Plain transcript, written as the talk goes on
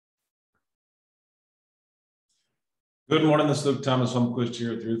Good morning, this is Luke Thomas Holmquist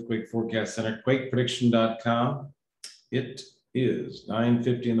here at the Earthquake Forecast Center, quakeprediction.com. It is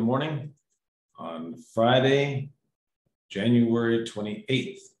 9:50 in the morning on Friday, January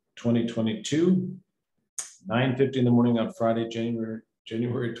 28th, 2022. 9:50 in the morning on Friday, January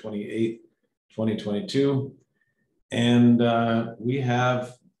 28th, 2022. And we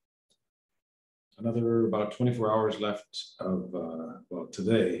have another about 24 hours left of,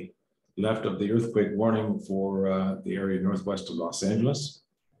 today, left of the earthquake warning for the area northwest of Los Angeles.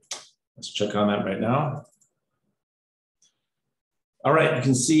 Let's check on that right now. All right, you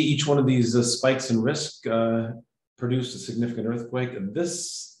can see each one of these spikes in risk produced a significant earthquake. And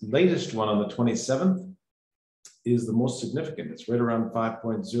this latest one on the 27th is the most significant. It's right around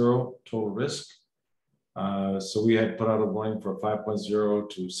 5.0 total risk. So we had put out a warning for 5.0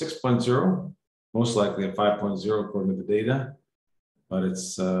 to 6.0, most likely a 5.0 according to the data, but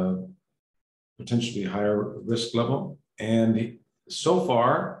it's potentially higher risk level. And so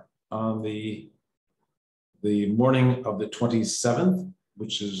far on the morning of the 27th,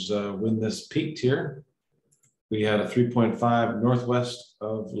 which is when this peaked here, we had a 3.5 northwest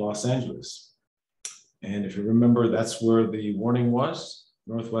of Los Angeles. And if you remember, that's where the warning was,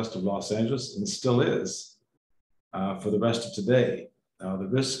 northwest of Los Angeles, and still is for the rest of today. Now the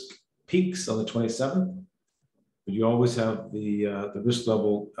risk peaks on the 27th, but you always have the risk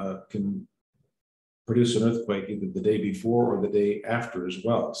level can produce an earthquake either the day before or the day after as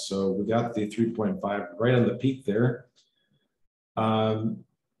well. So we got the 3.5 right on the peak there.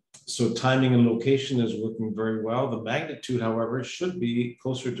 So timing and location is working very well. The magnitude, however, should be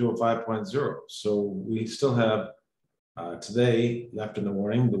closer to a 5.0. So we still have today left in the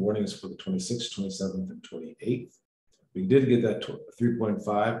warning. The warning is for the 26th, 27th, and 28th. We did get that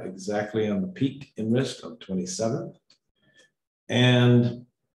 3.5 exactly on the peak in risk on the 27th. And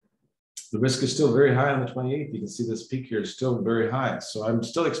the risk is still very high on the 28th. You can see this peak here is still very high. So I'm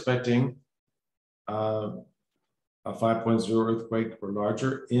still expecting a 5.0 earthquake or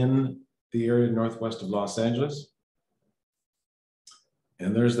larger in the area northwest of Los Angeles.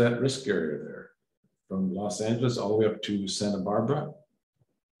 And there's that risk area there from Los Angeles all the way up to Santa Barbara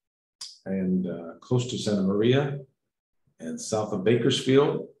and close to Santa Maria and south of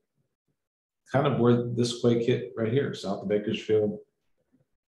Bakersfield, kind of where this quake hit right here, south of Bakersfield,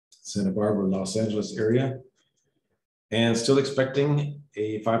 Santa Barbara, Los Angeles area, and still expecting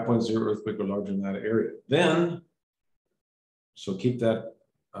a 5.0 earthquake or larger in that area. Then, so keep that,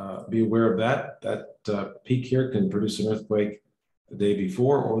 be aware of that. That peak here can produce an earthquake the day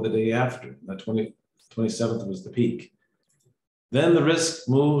before or the day after. The 27th was the peak. Then the risk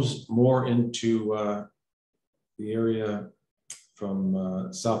moves more into the area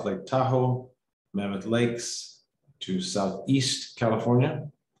from South Lake Tahoe, Mammoth Lakes to southeast California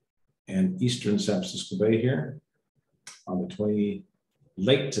and eastern San Francisco Bay here on the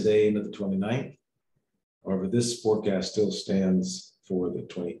late today into the 29th. However, this forecast still stands for the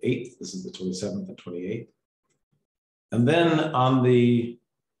 28th. This is the 27th and 28th. And then on the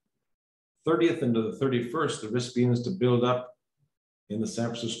 30th into the 31st, the risk begins to build up in the San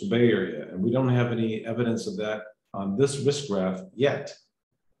Francisco Bay Area. And we don't have any evidence of that on this risk graph yet.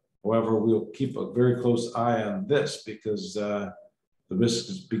 However, we'll keep a very close eye on this because the risk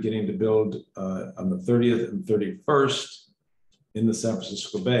is beginning to build on the 30th and 31st in the San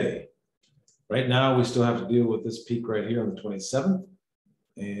Francisco Bay. Right now, we still have to deal with this peak right here on the 27th.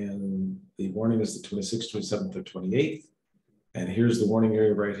 And the warning is the 26th, 27th, or 28th. And here's the warning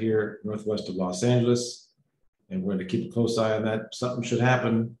area right here, northwest of Los Angeles. And we're going to keep a close eye on that. Something should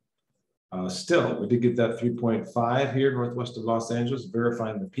happen. Still, we did get that 3.5 here, northwest of Los Angeles,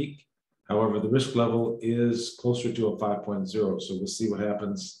 verifying the peak. However, the risk level is closer to a 5.0, so we'll see what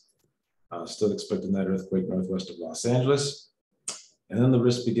happens. Still expecting that earthquake northwest of Los Angeles. And then the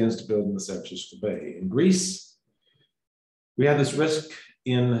risk begins to build in the San Francisco Bay. In Greece, we have this risk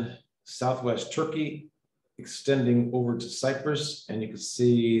in southwest Turkey extending over to Cyprus. And you can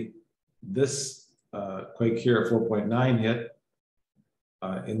see this quake here at 4.9 hit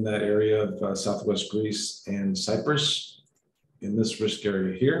in that area of southwest Greece and Cyprus in this risk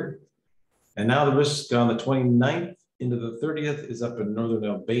area here. And now the risk on the 29th into the 30th is up in northern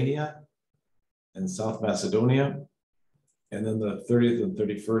Albania and South Macedonia. And then the 30th and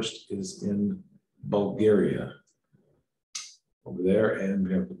 31st is in Bulgaria over there. And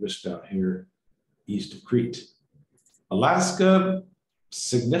we have the risk down here east of Crete. Alaska,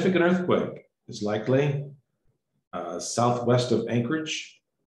 significant earthquake is likely southwest of Anchorage,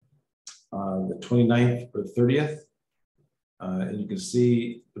 the 29th or 30th. And you can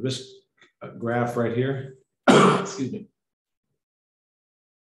see the risk graph right here. Excuse me.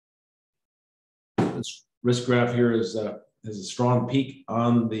 Risk graph here is has a strong peak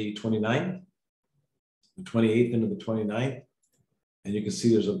on the 29th, the 28th into the 29th. And you can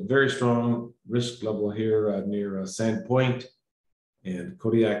see there's a very strong risk level here near Sand Point and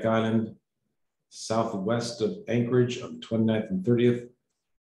Kodiak Island, southwest of Anchorage on the 29th and 30th,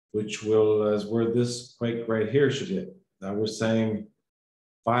 which is where this quake right here should hit. Now we're saying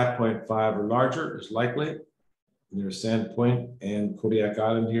 5.5 or larger is likely near Sand Point and Kodiak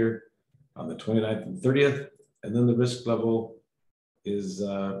Island here on the 29th and 30th. And then the risk level is,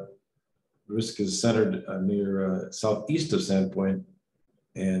 risk is centered near southeast of Sand Point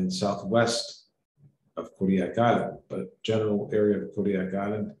and southwest of Kodiak Island, but general area of Kodiak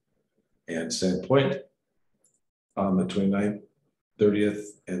Island and Sand Point on the 29th, 30th,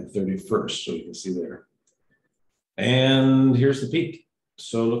 and 31st. So you can see there. And here's the peak.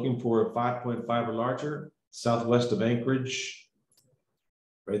 So looking for a 5.5 or larger, southwest of Anchorage,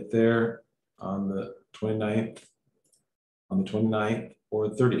 right there on the 29th, or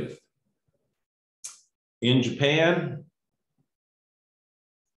 30th. In Japan,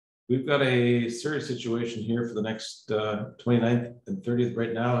 we've got a serious situation here for the next 29th and 30th.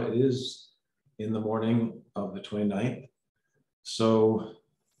 Right now, it is in the morning of the 29th. So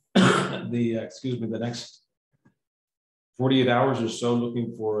the next 48 hours or so,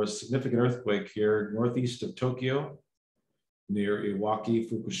 looking for a significant earthquake here northeast of Tokyo, near Iwaki,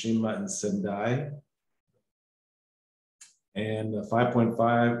 Fukushima, and Sendai. And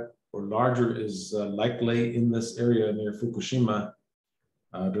 5.5 or larger is likely in this area near Fukushima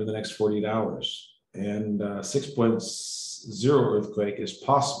during the next 48 hours. And 6.0 earthquake is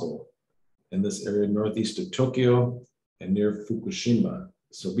possible in this area northeast of Tokyo and near Fukushima.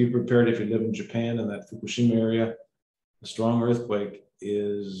 So be prepared if you live in Japan in that Fukushima area. A strong earthquake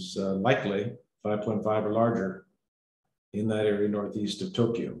is likely 5.5 or larger in that area northeast of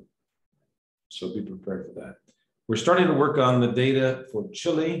Tokyo. So be prepared for that. We're starting to work on the data for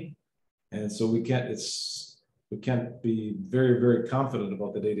Chile, and so we can't be very, very confident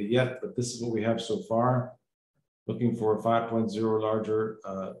about the data yet, but this is what we have so far. Looking for a 5.0 or larger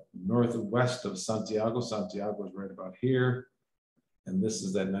northwest of Santiago. Santiago is right about here, and this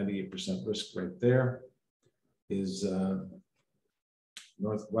is that 98% risk right there. Is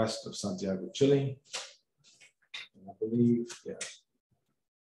northwest of Santiago, Chile. I believe, yeah.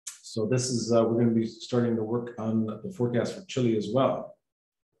 So this is, we're going to be starting to work on the forecast for Chile as well.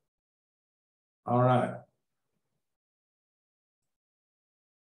 All right.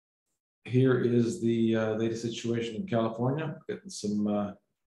 Here is the latest situation in California. Getting some,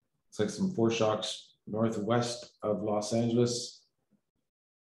 looks like some foreshocks northwest of Los Angeles.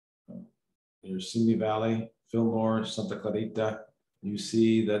 Near Simi Valley, Fillmore, Santa Clarita. You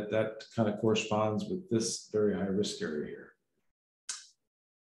see that that kind of corresponds with this very high risk area here.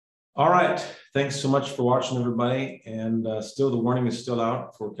 All right, thanks so much for watching, everybody. And still, the warning is still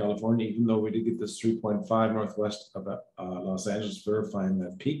out for California, even though we did get this 3.5 northwest of Los Angeles, verifying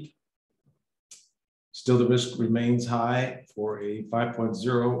that peak. Still, the risk remains high for a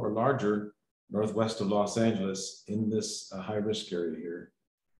 5.0 or larger northwest of Los Angeles in this high risk area here.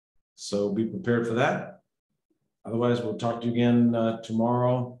 So be prepared for that. Otherwise, we'll talk to you again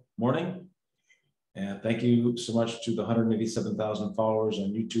tomorrow morning. And thank you so much to the 187,000 followers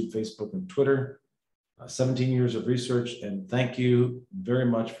on YouTube, Facebook, and Twitter. 17 years of research, and thank you very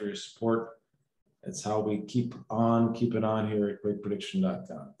much for your support. It's how we keep on keeping on here at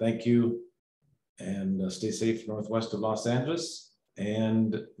QuakePrediction.com. Thank you, and stay safe northwest of Los Angeles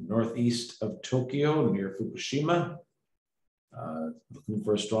and northeast of Tokyo near Fukushima. Looking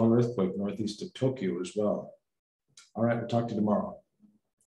for a strong earthquake northeast of Tokyo as well. All right, we'll talk to you tomorrow.